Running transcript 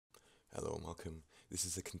Hello and welcome. This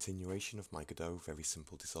is a continuation of my Godot Very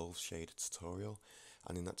Simple Dissolve shader tutorial,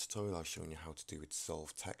 and in that tutorial I've shown you how to do a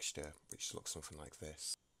dissolve texture, which looks something like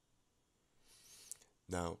this.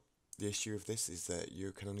 Now, the issue of this is that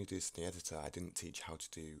you can only do this in the editor. I didn't teach how to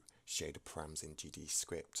do shader params in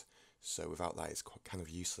GDScript, so without that it's kind of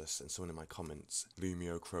useless, and someone in my comments,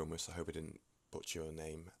 Lumiochromus, I hope I didn't butcher your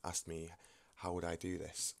name, asked me how would I do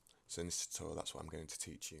this. So in this tutorial that's what I'm going to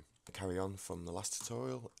teach you. I carry on from the last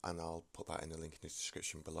tutorial and I'll put that in the link in the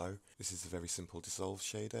description below. This is a very simple dissolve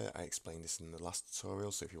shader. I explained this in the last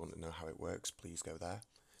tutorial, so if you want to know how it works, please go there.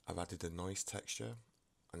 I've added a noise texture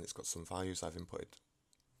and it's got some values I've inputted.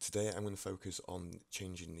 Today I'm going to focus on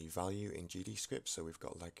changing the value in GDScript, so we've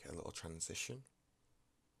got like a little transition.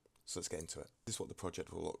 So let's get into it. This is what the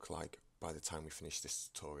project will look like by the time we finish this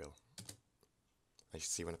tutorial. As you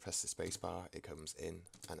see, when I press the spacebar, it comes in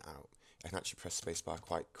and out. I can actually press spacebar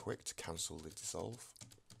quite quick to cancel the dissolve.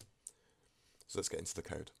 So let's get into the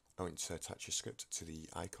code. I want to attach a script to the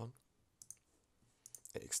icon.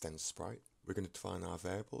 It extends sprite. We're going to define our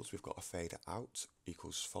variables. We've got a fade out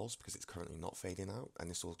equals false because it's currently not fading out, and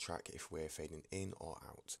this will track if we're fading in or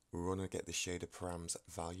out. We want to get the shader params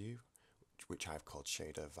value, which I've called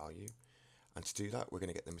shader value. And to do that, we're going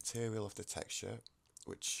to get the material of the texture,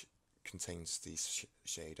 which contains the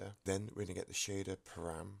shader. Then we're going to get the shader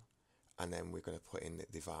param, and then we're going to put in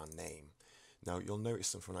the var name. Now you'll notice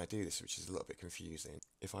something when I do this which is a little bit confusing.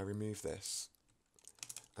 If I remove this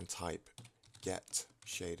and type get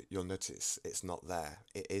shader, you'll notice it's not there.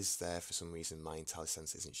 It is there for some reason. My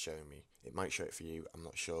IntelliSense isn't showing me. It might show it for you, I'm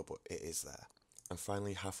not sure, but it is there. And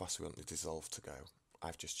finally, how fast we want the dissolve to go.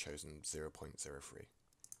 I've just chosen 0.03.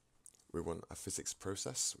 We want a physics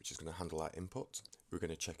process, which is going to handle our input. We're going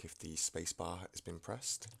to check if the spacebar has been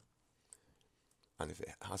pressed. And if it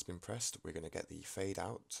has been pressed, we're going to get the fade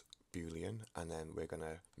out boolean, and then we're going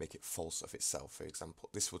to make it false of itself. For example,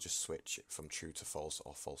 this will just switch it from true to false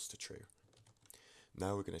or false to true.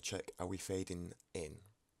 Now we're going to check, are we fading in?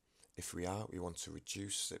 If we are, we want to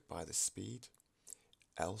reduce it by the speed.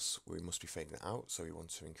 Else, we must be fading out, so we want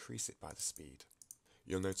to increase it by the speed.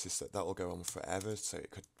 You'll notice that that will go on forever, so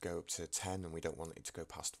it could go up to 10 and we don't want it to go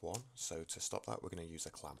past 1. So to stop that, we're going to use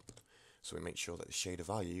a clamp. So we make sure that the shader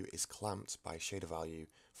value is clamped by shader value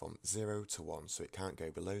from 0 to 1. So it can't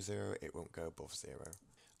go below 0, it won't go above 0.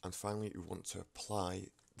 And finally, we want to apply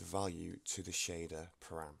the value to the shader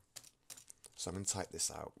param. So I'm going to type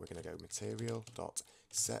this out. We're going to go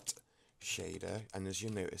material.set shader, and as you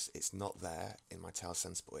notice, it's not there in my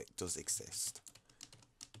IntelliSense, but it does exist.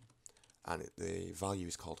 And the value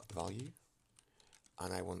is called value,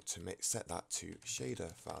 and I want to set that to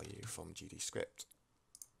shader value from GDScript.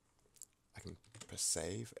 I can press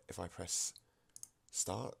save. If I press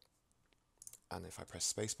start, and if I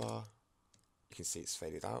press spacebar, you can see it's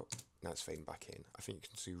faded out. Now it's fading back in. I think you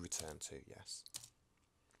can do return to, yes.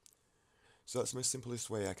 So that's the most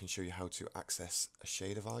simplest way I can show you how to access a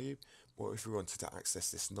shader value. Or if we wanted to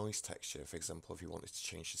access this noise texture, for example, if you wanted to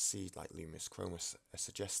change the seed like Lumiochromus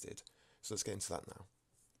suggested. So let's get into that now.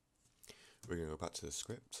 We're going to go back to the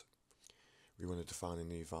script. We want to define a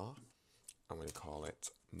new var. I'm going to call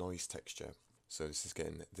it noise texture. So this is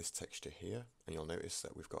getting this texture here, and you'll notice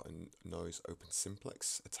that we've got a noise open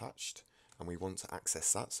simplex attached, and we want to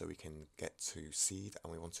access that so we can get to seed,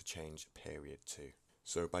 and we want to change period to.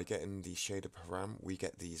 So by getting the shader param, we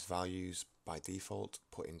get these values by default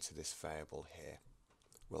put into this variable here.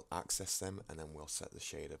 We'll access them, and then we'll set the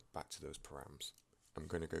shader back to those params. I'm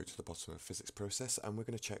going to go to the bottom of physics process, and we're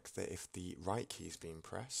going to check that if the right key is being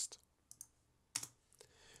pressed,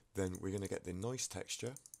 then we're going to get the noise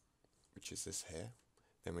texture, which is this here.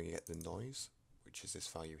 Then we're going to get the noise, which is this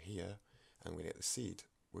value here, and we're going to get the seed.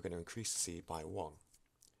 We're going to increase the seed by 1.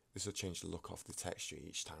 This will change the look of the texture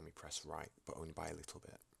each time we press right, but only by a little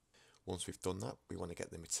bit. Once we've done that, we want to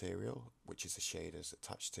get the material, which is the shaders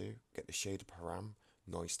attached to, get the shader param,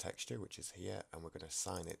 noise texture, which is here, and we're going to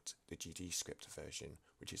assign it the GDScript version,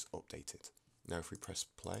 which is updated. Now if we press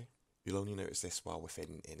play, you'll only notice this while we're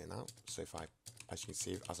fading in and out. So if as you can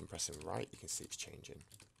see, as I'm pressing right, you can see it's changing.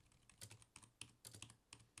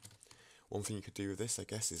 One thing you could do with this, I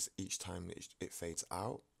guess, is each time it fades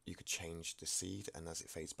out, you could change the seed, and as it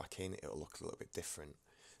fades back in, it'll look a little bit different.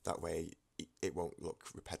 That way, it won't look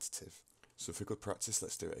repetitive. So for good practice,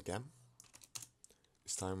 let's do it again.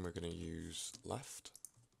 This time we're going to use left.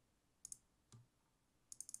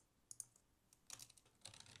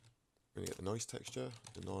 We're going to get the noise texture,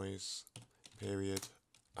 the noise, period,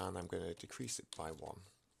 and I'm going to decrease it by 1.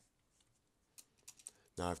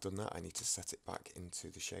 Now I've done that, I need to set it back into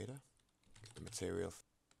the shader. Get the material,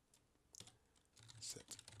 set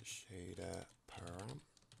shader param,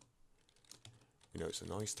 know it's a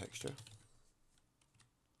noise texture,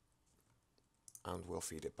 and we'll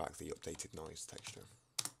feed it back the updated noise texture.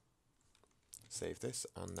 Save this,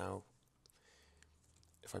 and now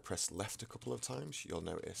if I press left a couple of times, you'll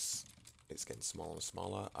notice it's getting smaller and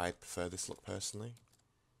smaller. I prefer this look personally.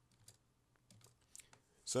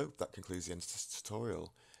 So that concludes the end of this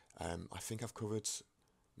tutorial. I think I've covered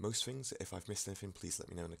most things. If I've missed anything, please let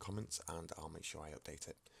me know in the comments and I'll make sure I update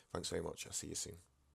it. Thanks very much. I'll see you soon.